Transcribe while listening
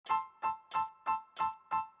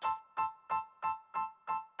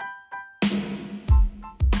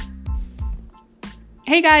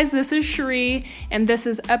Hey guys, this is Sheree, and this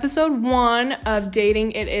is episode 1 of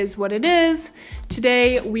Dating It Is What It Is.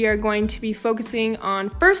 Today, we are going to be focusing on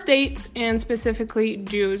first dates and specifically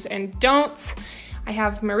do's and don'ts. I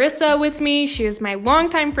have Marissa with me. She is my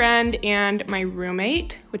longtime friend and my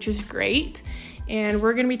roommate, which is great. And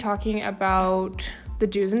we're going to be talking about the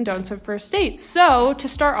do's and don'ts of first dates. So, to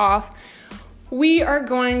start off, we are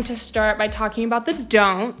going to start by talking about the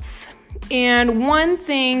don'ts. And one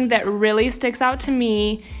thing that really sticks out to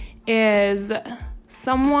me is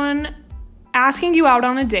someone asking you out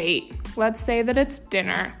on a date. Let's say that it's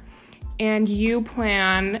dinner, and you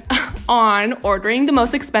plan on ordering the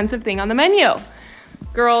most expensive thing on the menu.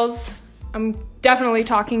 Girls, I'm definitely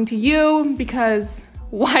talking to you because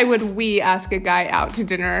why would we ask a guy out to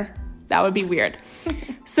dinner? That would be weird.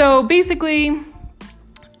 So basically,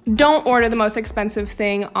 don't order the most expensive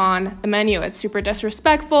thing on the menu. It's super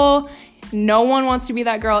disrespectful. No one wants to be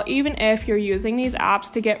that girl, even if you're using these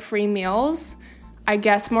apps to get free meals. I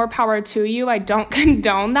guess more power to you. I don't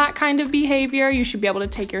condone that kind of behavior. You should be able to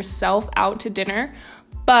take yourself out to dinner.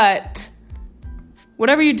 But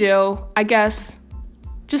whatever you do, I guess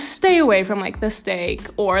just stay away from like the steak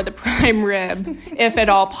or the prime rib, if at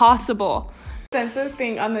all possible. That's the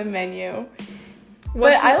thing on the menu.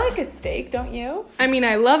 But I like a steak, don't you? I mean,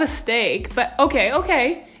 I love a steak, but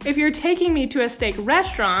okay. If you're taking me to a steak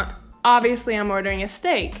restaurant, obviously I'm ordering a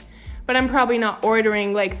steak, but I'm probably not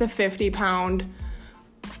ordering like the 50-pound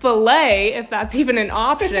filet, if that's even an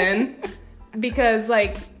option, because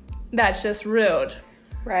like, that's just rude.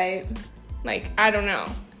 Right. Like, I don't know.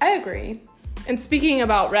 I agree. And speaking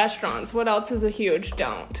about restaurants, what else is a huge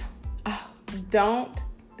don't? Oh, don't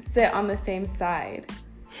sit on the same side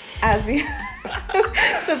as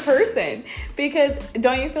the person, because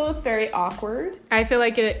don't you feel it's very awkward? I feel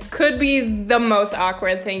like it could be the most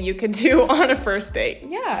awkward thing you could do on a first date.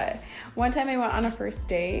 Yeah. One time I went on a first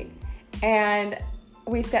date and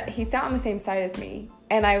he sat on the same side as me,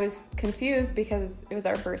 and I was confused because it was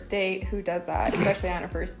our first date. Who does that, especially on a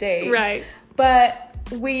first date? Right. But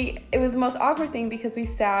it was the most awkward thing because we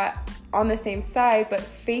sat on the same side but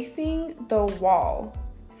facing the wall.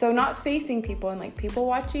 So not facing people and like people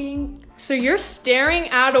watching. So you're staring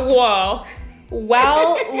at a wall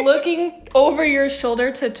while looking over your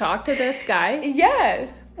shoulder to talk to this guy? Yes.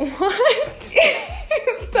 What?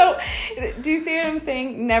 So do you see what I'm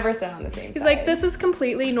saying? Never sit on the same side. He's like, this is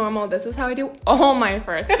completely normal. This is how I do all my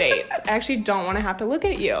first dates. I actually don't want to have to look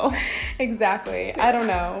at you. Exactly. I don't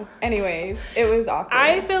know. Anyways, it was awkward.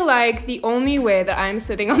 I feel like the only way that I'm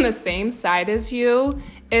sitting on the same side as you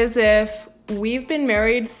is if we've been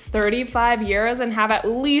married 35 years and have at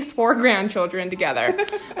least 4 grandchildren together.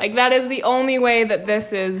 Like, that is the only way that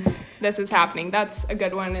this is happening. That's a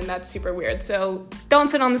good one, and that's super weird. So don't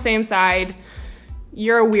sit on the same side.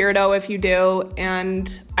 You're a weirdo if you do,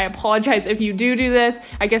 and I apologize if you do this.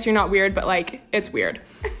 I guess you're not weird, but like, it's weird.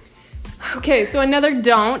 Okay, so another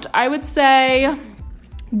don't. I would say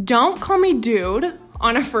don't call me dude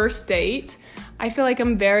on a first date. I feel like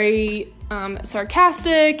I'm very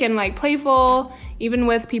sarcastic and like playful, even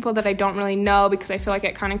with people that I don't really know, because I feel like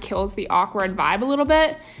it kind of kills the awkward vibe a little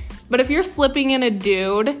bit. But if you're slipping in a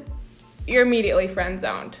dude, you're immediately friend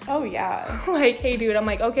zoned. Oh yeah. Like, hey dude, I'm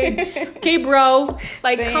like, okay bro,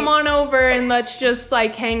 like thanks. Come on over and let's just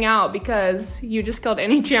like hang out, because you just killed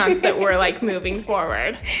any chance that we're like moving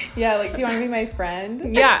forward. Yeah, like, do you want to be my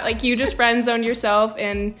friend? Yeah, like you just friend zoned yourself.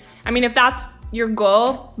 And I mean, if that's your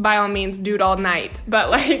goal, by all means, dude all night. But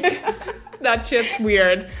like, that shit's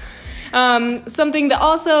weird. Something that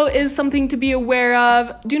also is something to be aware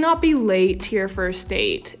of, do not be late to your first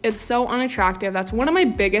date. It's so unattractive. That's one of my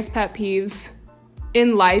biggest pet peeves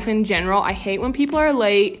in life in general. I hate when people are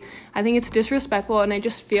late. I think it's disrespectful, and I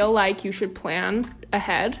just feel like you should plan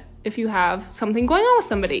ahead if you have something going on with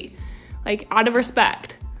somebody, like out of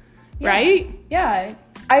respect, right? Yeah.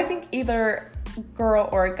 I think either girl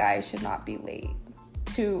or a guy should not be late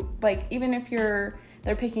to, like, even if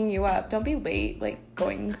they're picking you up, don't be late, like,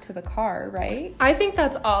 going to the car, right? I think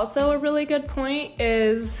that's also a really good point,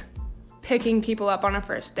 is picking people up on a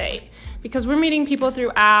first date, because we're meeting people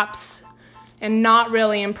through apps and not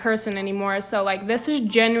really in person anymore. So like, this is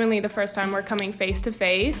genuinely the first time we're coming face to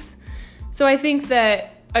face. So I think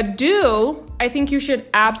that I think you should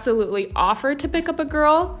absolutely offer to pick up a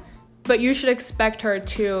girl, but you should expect her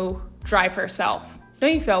to drive herself.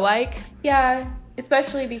 Don't you feel like? Yeah,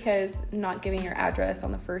 especially because not giving your address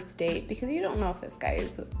on the first date, because you don't know if this guy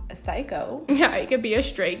is a psycho. Yeah, he could be a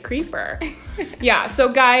straight creeper. Yeah, so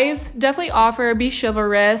guys, definitely be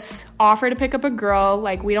chivalrous, offer to pick up a girl.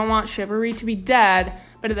 Like, we don't want chivalry to be dead,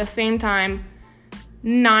 but at the same time,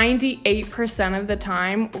 98% of the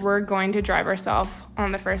time, we're going to drive ourselves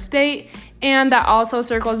on the first date. And that also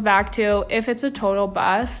circles back to if it's a total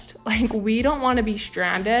bust, like we don't want to be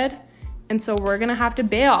stranded. And so we're going to have to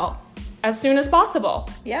bail as soon as possible.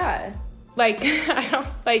 Yeah. Like,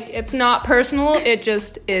 it's not personal. It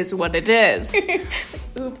just is what it is.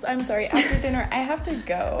 Oops, I'm sorry. After dinner, I have to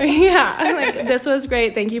go. Yeah. Like, this was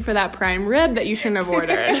great. Thank you for that prime rib that you shouldn't have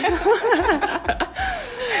ordered.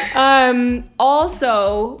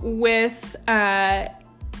 Also, with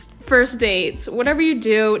first dates, whatever you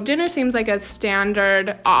do, dinner seems like a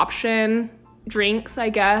standard option. Drinks, I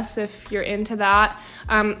guess, if you're into that.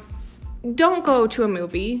 Don't go to a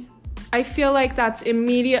movie. I feel like that's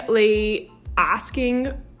immediately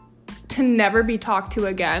asking to never be talked to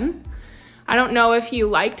again. I don't know if you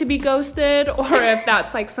like to be ghosted or if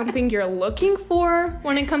that's like something you're looking for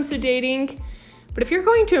when it comes to dating. But if you're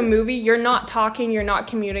going to a movie, you're not talking, you're not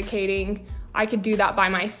communicating. I could do that by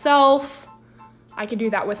myself. I could do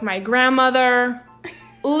that with my grandmother.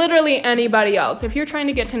 Literally anybody else. If you're trying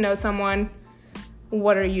to get to know someone,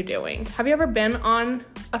 what are you doing? Have you ever been on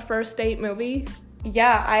a first date movie?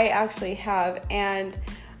 Yeah, I actually have. And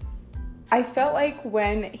I felt like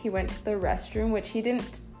when he went to the restroom, which he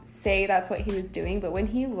didn't say that's what he was doing, but when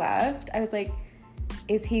he left, I was like,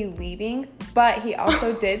 is he leaving? But he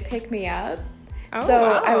also did pick me up. Oh, so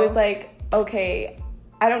wow. I was like, okay,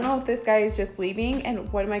 I don't know if this guy is just leaving, and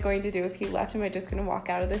what am I going to do if he left? Am I just going to walk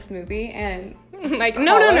out of this movie and like,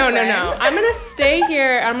 no. I'm going to stay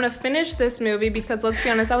here. I'm going to finish this movie because, let's be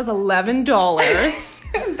honest, that was $11.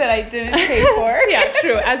 that I didn't pay for? Yeah,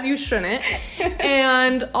 true, as you shouldn't.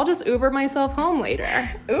 And I'll just Uber myself home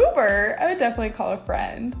later. Uber? I would definitely call a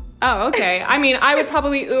friend. Oh, okay. I mean, I would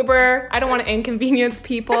probably Uber. I don't want to inconvenience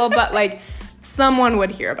people, but like someone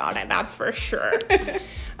would hear about it, that's for sure.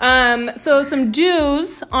 So some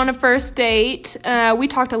do's on a first date. We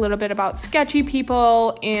talked a little bit about sketchy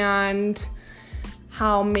people and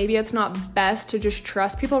how maybe it's not best to just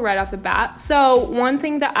trust people right off the bat. So one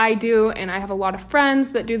thing that I do, and I have a lot of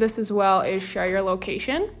friends that do this as well, is share your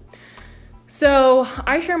location. So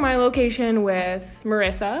I share my location with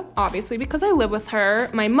Marissa, obviously, because I live with her,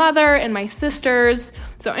 my mother, and my sisters.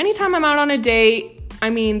 So anytime I'm out on a date, I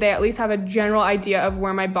mean, they at least have a general idea of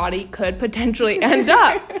where my body could potentially end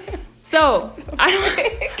up. So I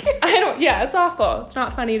don't, yeah, it's awful. It's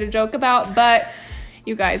not funny to joke about, but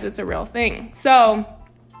you guys, it's a real thing. So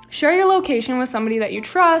share your location with somebody that you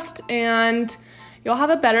trust, and you'll have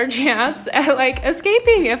a better chance at like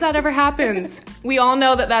escaping if that ever happens. We all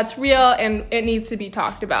know that that's real and it needs to be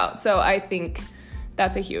talked about. So I think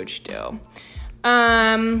that's a huge do.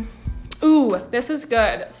 Ooh, this is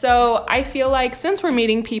good. So I feel like since we're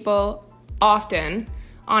meeting people often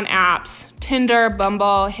on apps, Tinder,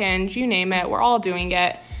 Bumble, Hinge, you name it, we're all doing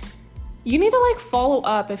it. You need to like follow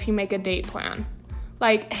up if you make a date plan.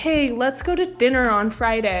 Like, hey, let's go to dinner on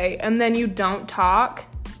Friday, and then you don't talk.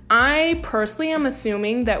 I personally am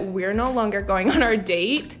assuming that we're no longer going on our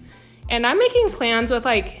date, and I'm making plans with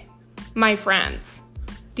like my friends.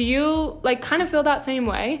 Do you like kind of feel that same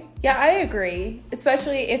way? Yeah, I agree.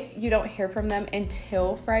 Especially if you don't hear from them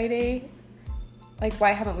until Friday. Like,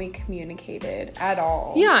 why haven't we communicated at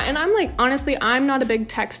all? Yeah, and I'm like, honestly, I'm not a big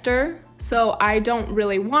texter, so I don't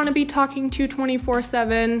really want to be talking to you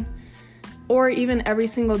 24/7 or even every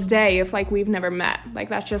single day if like we've never met. Like,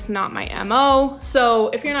 that's just not my MO. So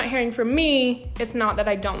if you're not hearing from me, it's not that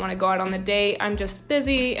I don't want to go out on the date. I'm just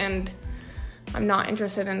busy and I'm not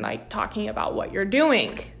interested in like talking about what you're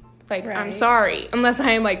doing. Like, right. I'm sorry, unless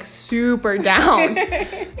I am like super down.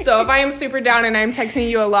 So if I am super down and I'm texting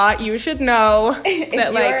you a lot, you should know that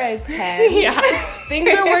if like you're a 10. Yeah, things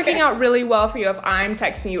are working out really well for you if I'm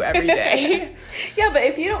texting you every day. Yeah, but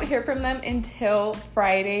if you don't hear from them until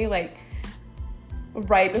Friday, like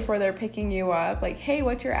right before they're picking you up, like, hey,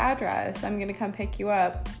 what's your address? I'm gonna come pick you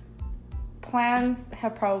up. Plans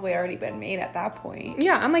have probably already been made at that point.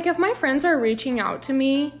 Yeah, I'm like, if my friends are reaching out to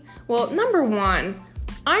me, well, number one,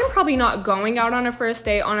 I'm probably not going out on a first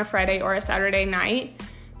date on a Friday or a Saturday night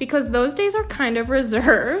because those days are kind of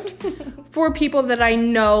reserved for people that I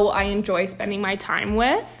know I enjoy spending my time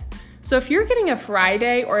with. So if you're getting a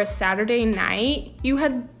Friday or a Saturday night, you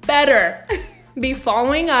had better be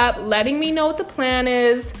following up, letting me know what the plan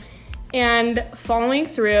is, and following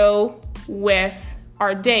through with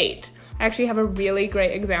our date. I actually have a really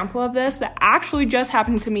great example of this that actually just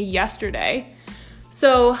happened to me yesterday.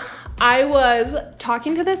 So I was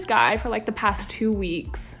talking to this guy for like the past 2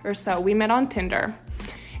 weeks or so. We met on Tinder,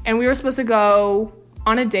 and we were supposed to go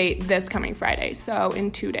on a date this coming Friday, so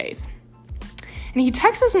in 2 days. And he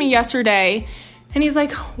texts me yesterday, and he's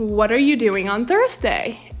like, what are you doing on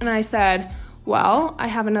Thursday? And I said, Well, I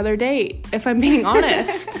have another date, if I'm being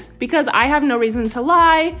honest, because I have no reason to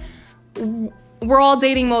lie. We're all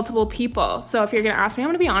dating multiple people. So if you're going to ask me, I'm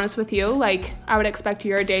going to be honest with you. Like, I would expect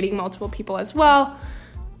you're dating multiple people as well.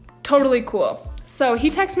 Totally cool. So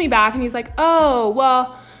he texts me back and he's like, oh,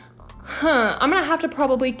 well, I'm going to have to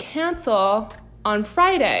probably cancel on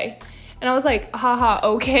Friday. And I was like, haha,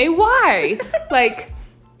 okay, why? Like,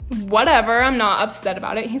 whatever, I'm not upset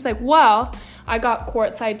about it. He's like, well, I got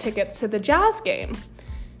courtside tickets to the Jazz game.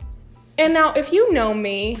 And now, if you know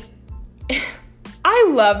me, I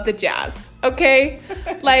love the Jazz, okay?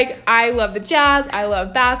 Like, I love the Jazz, I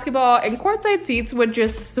love basketball, and courtside seats would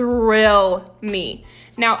just thrill me.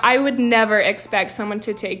 Now, I would never expect someone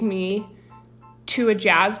to take me to a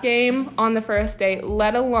Jazz game on the first date,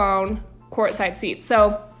 let alone courtside seats.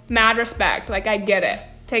 So, mad respect, like, I get it.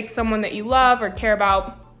 Take someone that you love or care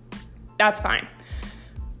about, that's fine.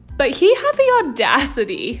 But he had the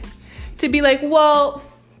audacity to be like, well,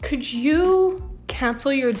 could you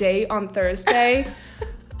cancel your date on Thursday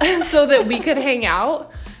so that we could hang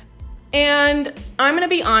out? And I'm gonna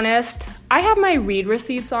be honest, I have my read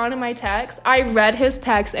receipts on in my text. I read his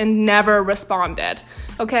text and never responded,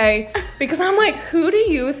 okay? Because I'm like, who do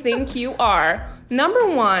you think you are? Number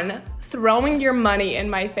one, throwing your money in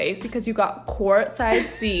my face because you got courtside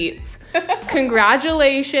seats.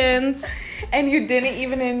 Congratulations. And you didn't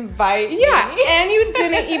even invite me. Yeah, and you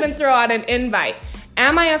didn't even throw out an invite.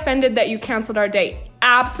 Am I offended that you canceled our date?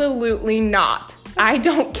 Absolutely not. I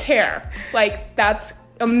don't care. Like, that's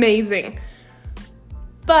amazing.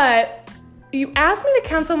 But you asked me to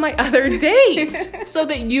cancel my other date so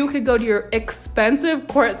that you could go to your expensive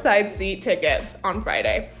courtside seat tickets on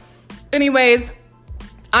Friday. Anyways,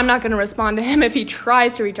 I'm not going to respond to him if he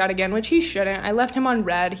tries to reach out again, which he shouldn't. I left him on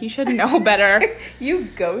red. He should know better. You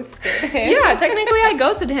ghosted him. Yeah, technically I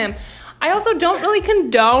ghosted him. I also don't really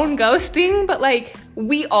condone ghosting, but like,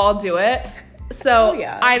 we all do it. So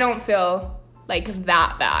yeah. I don't feel like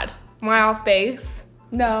that bad. Am I off base?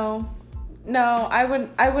 No,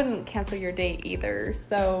 I wouldn't cancel your date either.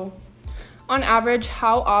 So on average,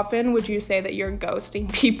 how often would you say that you're ghosting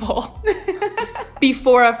people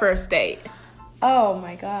before a first date? Oh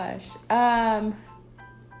my gosh. I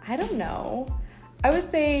don't know. I would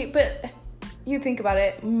say, but you think about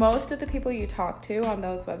it, most of the people you talk to on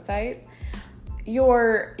those websites,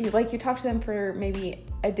 you talk to them for maybe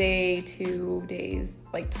a day, 2 days,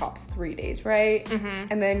 like tops 3 days, right? Mm-hmm.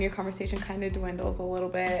 And then your conversation kind of dwindles a little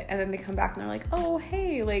bit, and then they come back and they're like, oh,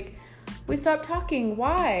 hey, like, we stopped talking.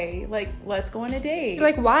 Why? Like, let's go on a date. You're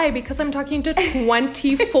like, why? Because I'm talking to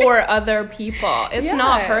 24 other people. It's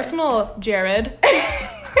not personal, Jared.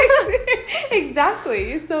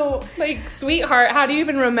 Exactly. So, like, sweetheart, how do you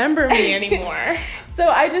even remember me anymore? So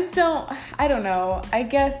I don't know. I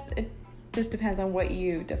guess it just depends on what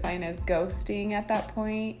you define as ghosting at that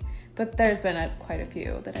point. But there's been quite a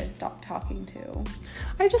few that I've stopped talking to.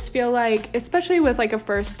 I just feel like, especially with like a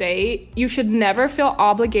first date, you should never feel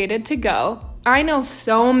obligated to go. I know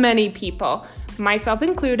so many people, myself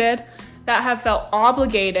included, that have felt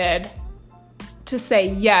obligated to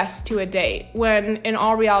say yes to a date, when in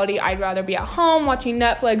all reality, I'd rather be at home watching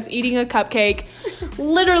Netflix, eating a cupcake,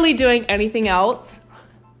 literally doing anything else.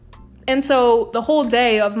 And so the whole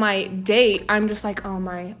day of my date, I'm just like, oh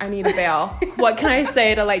my, I need to bail. What can I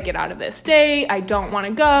say to like get out of this date? I don't want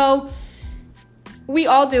to go. We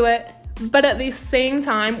all do it. But at the same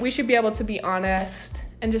time, we should be able to be honest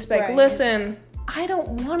and just be like, listen, I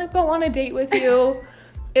don't want to go on a date with you.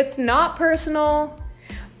 It's not personal.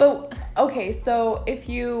 But okay, so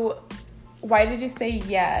why did you say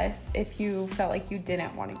yes if you felt like you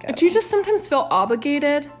didn't want to go? Do you just sometimes feel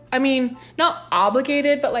obligated? I mean, not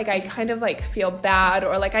obligated, but like I kind of like feel bad,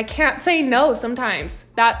 or like I can't say no sometimes.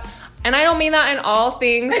 And I don't mean that in all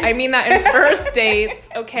things. I mean that in first dates.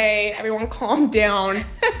 Okay, everyone calm down.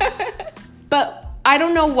 But I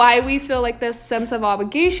don't know why we feel like this sense of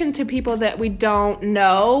obligation to people that we don't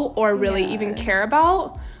know or really even care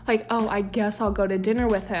about. Like, oh, I guess I'll go to dinner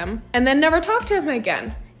with him and then never talk to him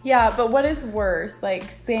again. Yeah, but what is worse? Like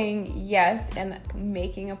saying yes and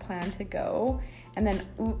making a plan to go, and then,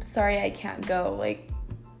 oops, sorry, I can't go. Like,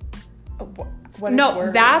 what is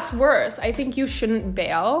worse? That's worse. I think you shouldn't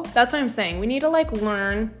bail. That's what I'm saying. We need to like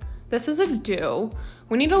learn. This is a do.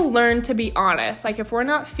 We need to learn to be honest. Like if we're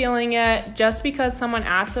not feeling it just because someone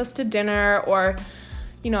asked us to dinner or,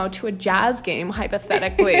 to a Jazz game,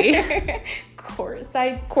 hypothetically.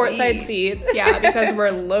 Courtside seats, yeah, because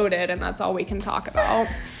we're loaded and that's all we can talk about.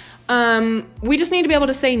 We just need to be able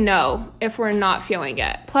to say no if we're not feeling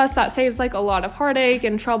it. Plus, that saves like a lot of heartache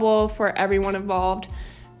and trouble for everyone involved.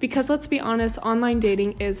 Because let's be honest, online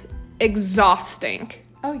dating is exhausting.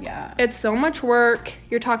 Oh, yeah. It's so much work.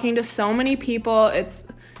 You're talking to so many people. It's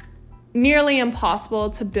nearly impossible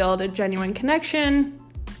to build a genuine connection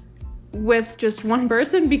with just one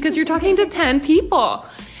person because you're talking to 10 people.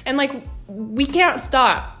 And, like, we can't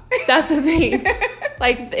stop. That's the thing.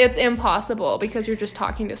 Like, it's impossible because you're just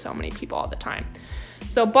talking to so many people all the time.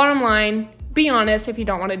 So, bottom line, be honest if you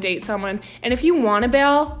don't want to date someone. And if you want to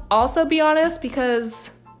bail, also be honest,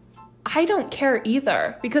 because I don't care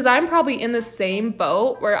either. Because I'm probably in the same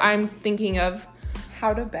boat where I'm thinking of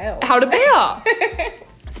how to bail.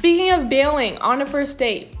 Speaking of bailing on a first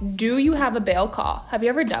date, do you have a bail call? Have you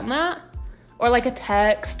ever done that? Or like a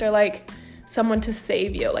text, or like someone to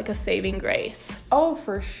save you, like a saving grace? Oh,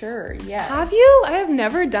 for sure, yes. Have you? I have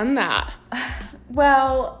never done that.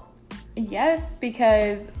 Well, yes,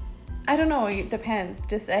 because I don't know, it depends.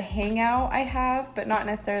 Just a hangout I have, but not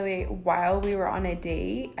necessarily while we were on a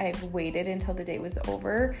date. I've waited until the date was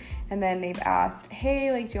over, and then they've asked,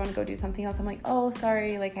 hey, like, do you want to go do something else? I'm like, oh,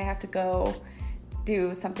 sorry, like, I have to go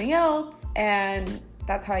do something else, and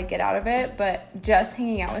that's how I get out of it. But just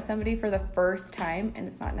hanging out with somebody for the first time, and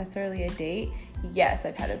it's not necessarily a date, yes,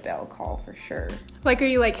 I've had a bail call for sure. Like, are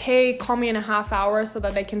you like, hey, call me in a half hour so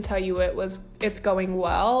that I can tell you it's going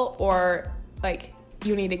well, or like,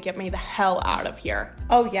 you need to get me the hell out of here?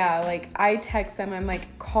 Oh, yeah. Like, I text them. I'm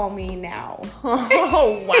like, call me now.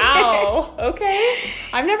 Oh, wow. Okay.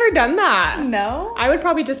 I've never done that. No? I would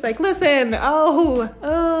probably just be like, listen,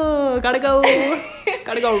 gotta go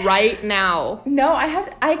right now. No,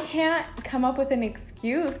 I can't come up with an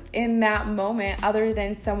excuse in that moment other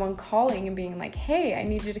than someone calling and being like, hey, I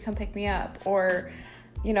need you to come pick me up. Or,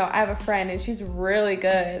 you know, I have a friend and she's really good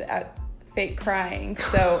at fake crying,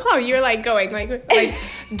 so oh, you're like going like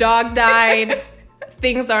dog died,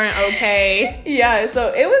 things aren't okay. Yeah,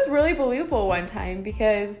 so it was really believable one time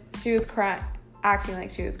because she was acting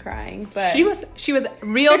like she was crying, but she was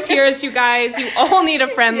real tears. You guys, you all need a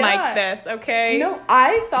friend like this, okay? No,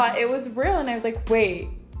 I thought it was real, and I was like, wait.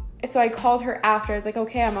 So I called her after. I was like,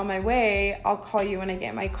 okay, I'm on my way. I'll call you when I get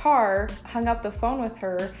in my car. Hung up the phone with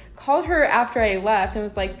her. Called her after I left and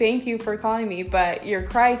was like, thank you for calling me, but your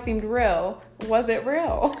cry seemed real. Was it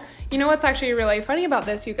real? You know what's actually really funny about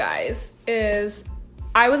this, you guys, is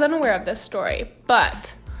I was unaware of this story,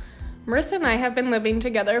 but Marissa and I have been living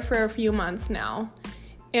together for a few months now,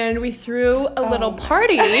 and we threw a little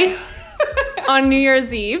party on New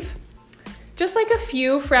Year's Eve. Just like a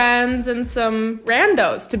few friends and some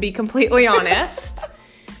randos, to be completely honest.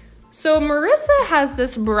 So Marissa has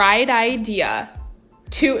this bright idea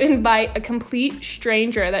to invite a complete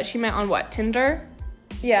stranger that she met on what, Tinder?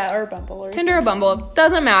 Yeah, or Bumble. Tinder or Bumble,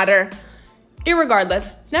 doesn't matter.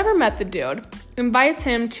 Irregardless, never met the dude. Invites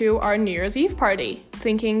him to our New Year's Eve party,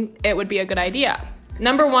 thinking it would be a good idea.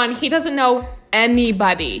 Number one, he doesn't know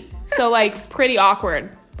anybody. So like, pretty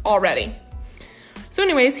awkward already. So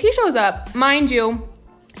anyways, he shows up. Mind you,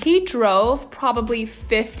 he drove probably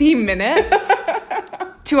 50 minutes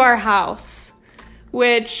to our house,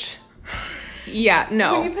 which, yeah,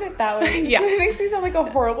 no. When you put it that way, yeah. It makes me sound like a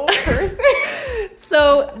horrible person.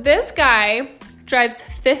 So this guy drives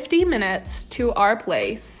 50 minutes to our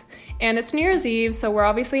place, and it's New Year's Eve, so we're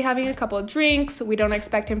obviously having a couple of drinks. We don't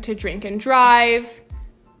expect him to drink and drive.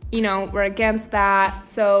 You know, we're against that.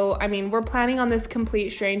 So, I mean, we're planning on this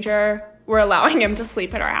complete stranger. We're allowing him to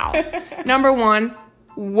sleep at our house. Number one,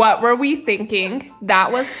 what were we thinking?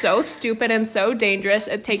 That was so stupid and so dangerous.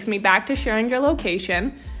 It takes me back to sharing your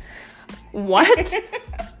location. What?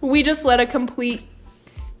 We just let a complete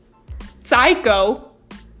psycho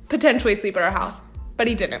potentially sleep at our house. But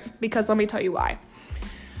he didn't, because let me tell you why.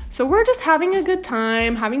 So we're just having a good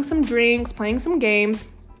time, having some drinks, playing some games.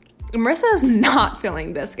 And Marissa is not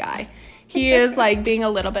feeling this guy. He is like being a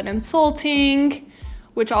little bit insulting,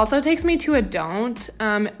 which also takes me to a don't.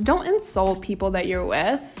 Don't insult people that you're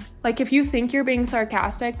with. Like, if you think you're being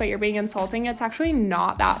sarcastic, but you're being insulting, it's actually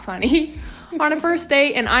not that funny on a first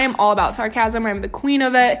date. And I am all about sarcasm. I'm the queen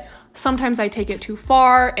of it. Sometimes I take it too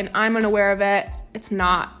far, and I'm unaware of it. It's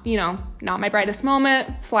not, you know, not my brightest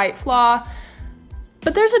moment, slight flaw.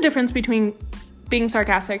 But there's a difference between being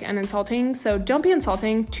sarcastic and insulting. So don't be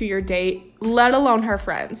insulting to your date, let alone her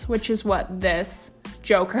friends, which is what this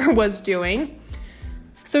joker was doing.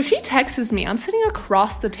 So she texts me. I'm sitting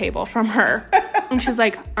across the table from her. And she's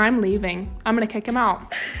like, I'm leaving. I'm going to kick him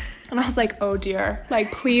out. And I was like, oh dear.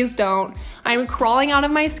 Like, please don't. I'm crawling out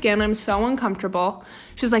of my skin. I'm so uncomfortable.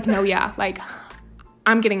 She's like, no, yeah. Like,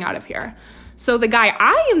 I'm getting out of here. So the guy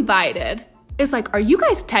I invited is like, are you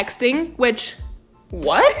guys texting? Which,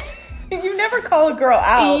 what? You never call a girl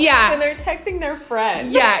out when they're texting their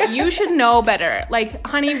friend. Yeah, you should know better. Like,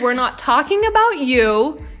 honey, we're not talking about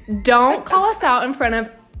you. don't call us out in front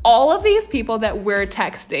of all of these people that we're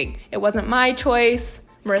texting. It wasn't my choice.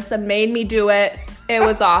 Marissa made me do it. It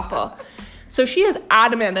was awful. So she is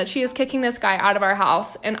adamant that she is kicking this guy out of our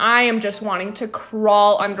house, and I am just wanting to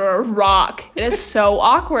crawl under a rock. It is so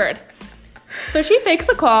awkward. So she fakes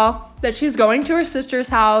a call that she's going to her sister's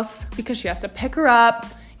house because she has to pick her up,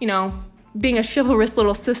 you know, being a chivalrous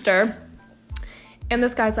little sister. And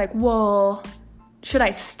this guy's like, well, should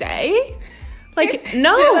I stay? Like,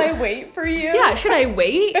 no. Should I wait for you? Yeah, should I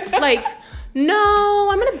wait? Like, no,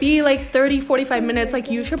 I'm going to be like 30, 45 minutes.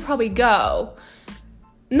 Like, you should probably go.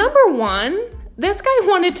 Number one, this guy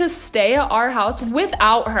wanted to stay at our house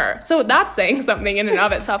without her. So that's saying something in and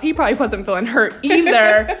of itself. He probably wasn't feeling hurt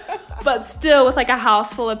either. But still, with like a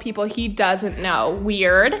house full of people he doesn't know.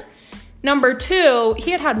 Weird. Number two,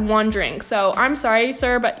 he had one drink. So I'm sorry,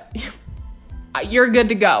 sir, but you're good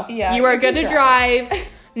to go. Yeah, you are good to drive.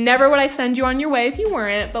 Never would I send you on your way if you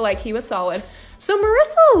weren't, but like he was solid. So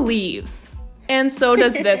Marissa leaves. And so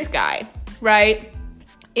does this guy, right?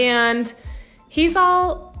 And he's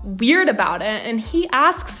all weird about it, and he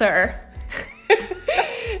asks her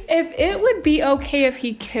if it would be okay if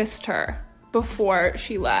he kissed her before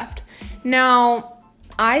she left. Now,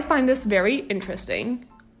 I find this very interesting,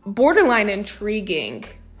 borderline intriguing,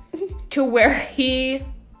 to where he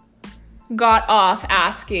got off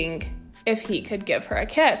asking if he could give her a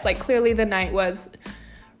kiss. Like, clearly the night was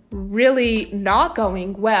really not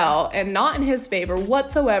going well and not in his favor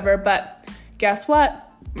whatsoever, but guess what?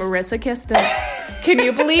 Marissa kissed him. Can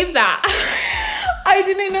you believe that? I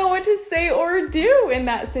didn't know what to say or do in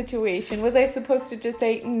that situation. Was I supposed to just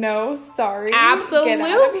say, no, sorry?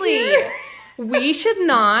 Absolutely. We should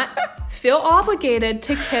not feel obligated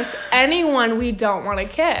to kiss anyone we don't want to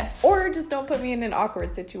kiss. Or just don't put me in an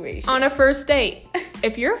awkward situation. On a first date.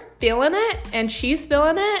 If you're feeling it and she's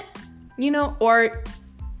feeling it, you know, or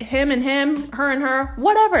him and him, her and her,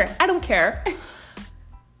 whatever. I don't care.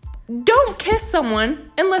 Don't kiss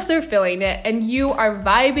someone unless they're feeling it and you are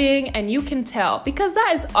vibing and you can tell, because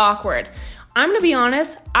that is awkward. I'm gonna be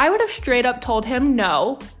honest, I would have straight up told him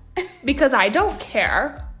no, because I don't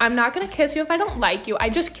care. I'm not gonna kiss you if I don't like you. I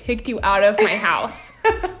just kicked you out of my house.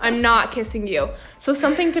 I'm not kissing you. So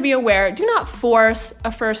something to be aware, do not force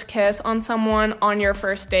a first kiss on someone on your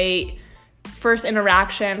first date, first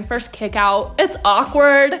interaction, first kick out. It's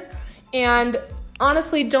awkward. And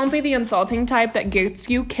honestly, don't be the insulting type that gets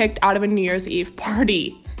you kicked out of a New Year's Eve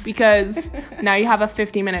party, because now you have a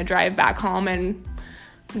 50-minute drive back home and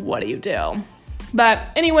what do you do?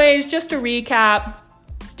 But anyways, just to recap,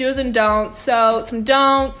 do's and don'ts. So some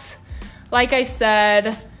don'ts, like I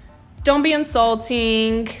said, don't be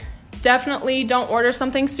insulting. Definitely don't order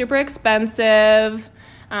something super expensive.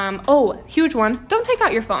 Huge one, don't take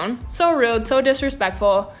out your phone. So rude, so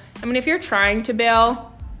disrespectful. I mean, if you're trying to bail,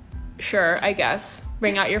 sure, I guess,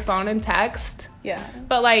 bring out your phone and text. Yeah.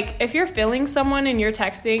 But like, if you're feeling someone and you're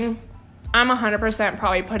texting, I'm 100%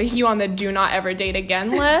 probably putting you on the do not ever date again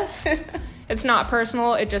list. It's not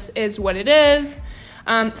personal, it just is what it is.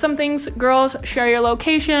 Some things, girls, share your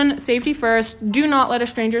location, safety first. Do not let a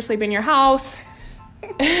stranger sleep in your house.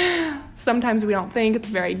 Sometimes we don't think, it's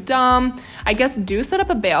very dumb. I guess do set up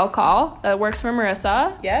a bail call. That works for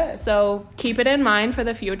Marissa. Yes. So keep it in mind for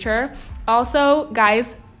the future. Also,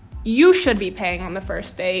 guys, you should be paying on the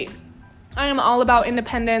first date. I am all about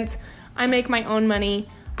independence. I make my own money.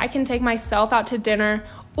 I can take myself out to dinner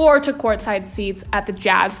or to courtside seats at the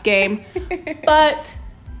Jazz game. But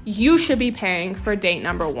you should be paying for date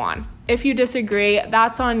number one. If you disagree,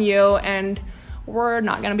 that's on you, and we're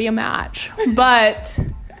not going to be a match. But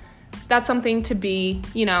that's something to be,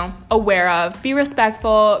 aware of. Be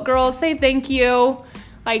respectful. Girls, say thank you.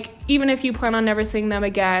 Like, even if you plan on never seeing them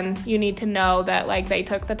again, you need to know that, like, they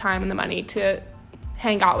took the time and the money to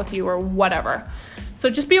hang out with you or whatever. So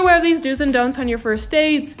just be aware of these do's and don'ts on your first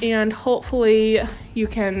dates, and hopefully you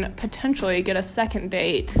can potentially get a second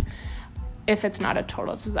date if it's not a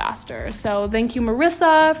total disaster. So thank you,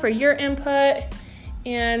 Marissa, for your input,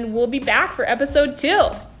 and we'll be back for episode 2.